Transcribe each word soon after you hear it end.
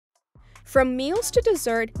From meals to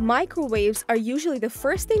dessert, microwaves are usually the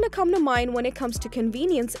first thing to come to mind when it comes to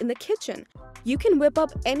convenience in the kitchen. You can whip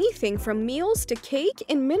up anything from meals to cake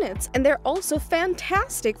in minutes, and they're also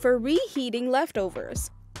fantastic for reheating leftovers.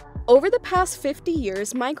 Over the past 50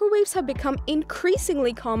 years, microwaves have become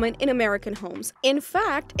increasingly common in American homes. In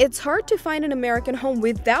fact, it's hard to find an American home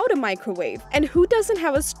without a microwave. And who doesn't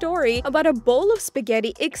have a story about a bowl of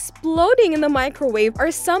spaghetti exploding in the microwave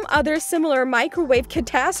or some other similar microwave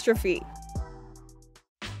catastrophe?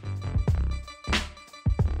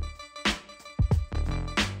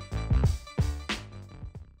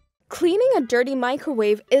 Cleaning a dirty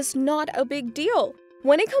microwave is not a big deal.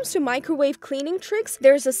 When it comes to microwave cleaning tricks,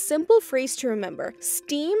 there's a simple phrase to remember: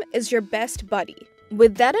 steam is your best buddy.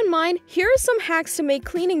 With that in mind, here are some hacks to make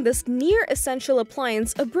cleaning this near-essential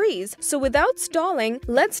appliance a breeze. So without stalling,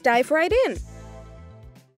 let's dive right in.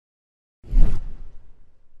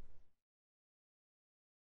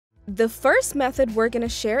 The first method we're gonna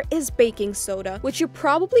share is baking soda, which you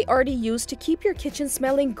probably already use to keep your kitchen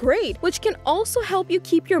smelling great, which can also help you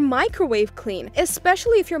keep your microwave clean,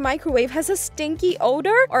 especially if your microwave has a stinky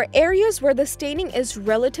odor or areas where the staining is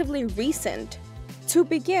relatively recent. To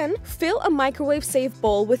begin, fill a microwave-safe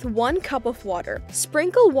bowl with 1 cup of water.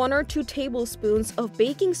 Sprinkle 1 or 2 tablespoons of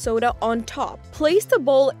baking soda on top. Place the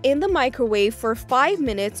bowl in the microwave for 5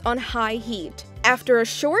 minutes on high heat. After a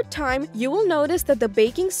short time, you will notice that the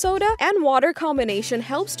baking soda and water combination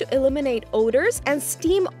helps to eliminate odors and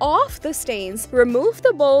steam off the stains. Remove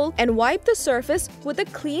the bowl and wipe the surface with a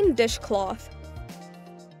clean dishcloth.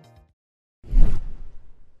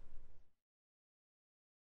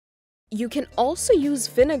 You can also use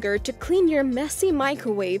vinegar to clean your messy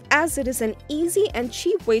microwave, as it is an easy and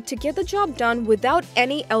cheap way to get the job done without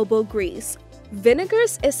any elbow grease.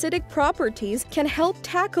 Vinegar's acidic properties can help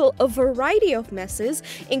tackle a variety of messes,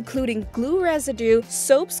 including glue residue,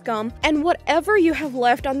 soap scum, and whatever you have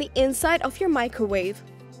left on the inside of your microwave.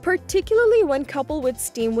 Particularly when coupled with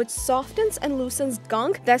steam, which softens and loosens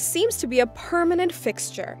gunk that seems to be a permanent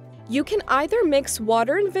fixture. You can either mix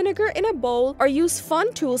water and vinegar in a bowl or use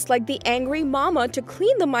fun tools like the Angry Mama to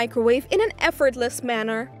clean the microwave in an effortless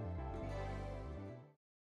manner.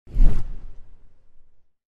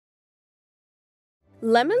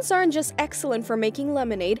 Lemons aren't just excellent for making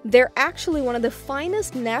lemonade, they're actually one of the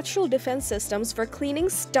finest natural defense systems for cleaning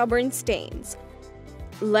stubborn stains.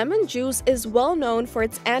 Lemon juice is well known for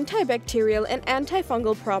its antibacterial and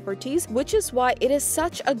antifungal properties, which is why it is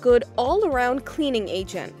such a good all-around cleaning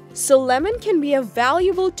agent. So lemon can be a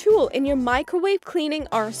valuable tool in your microwave cleaning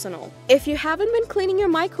arsenal. If you haven't been cleaning your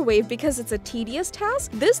microwave because it's a tedious task,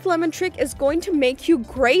 this lemon trick is going to make you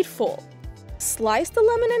grateful. Slice the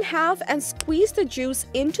lemon in half and squeeze the juice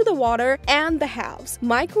into the water and the halves.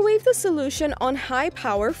 Microwave the solution on high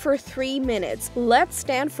power for 3 minutes. Let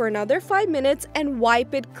stand for another 5 minutes and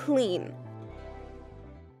wipe it clean.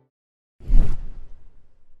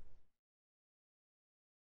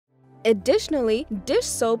 Additionally, dish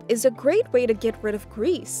soap is a great way to get rid of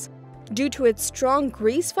grease. Due to its strong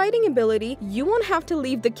grease-fighting ability, you won't have to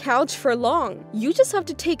leave the couch for long. You just have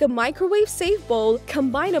to take a microwave-safe bowl,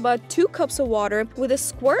 combine about 2 cups of water with a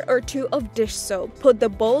squirt or 2 of dish soap. Put the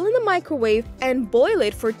bowl in the microwave and boil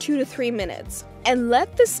it for 2 to 3 minutes. And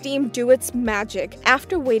let the steam do its magic.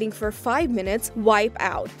 After waiting for 5 minutes, wipe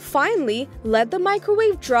out. Finally, let the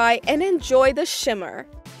microwave dry and enjoy the shimmer.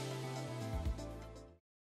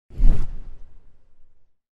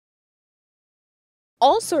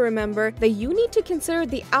 Also remember that you need to consider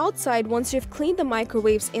the outside once you've cleaned the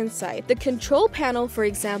microwave's inside. The control panel, for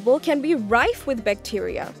example, can be rife with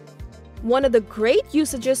bacteria. One of the great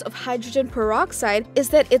usages of hydrogen peroxide is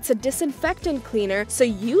that it's a disinfectant cleaner, so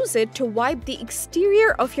use it to wipe the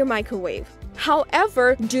exterior of your microwave.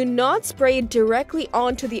 However, do not spray it directly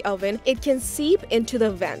onto the oven, it can seep into the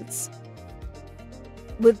vents.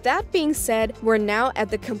 With that being said, we're now at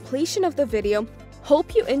the completion of the video.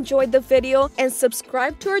 Hope you enjoyed the video and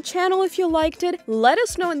subscribe to our channel if you liked it. Let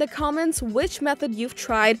us know in the comments which method you've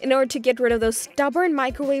tried in order to get rid of those stubborn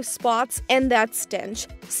microwave spots and that stench.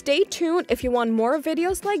 Stay tuned if you want more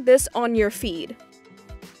videos like this on your feed.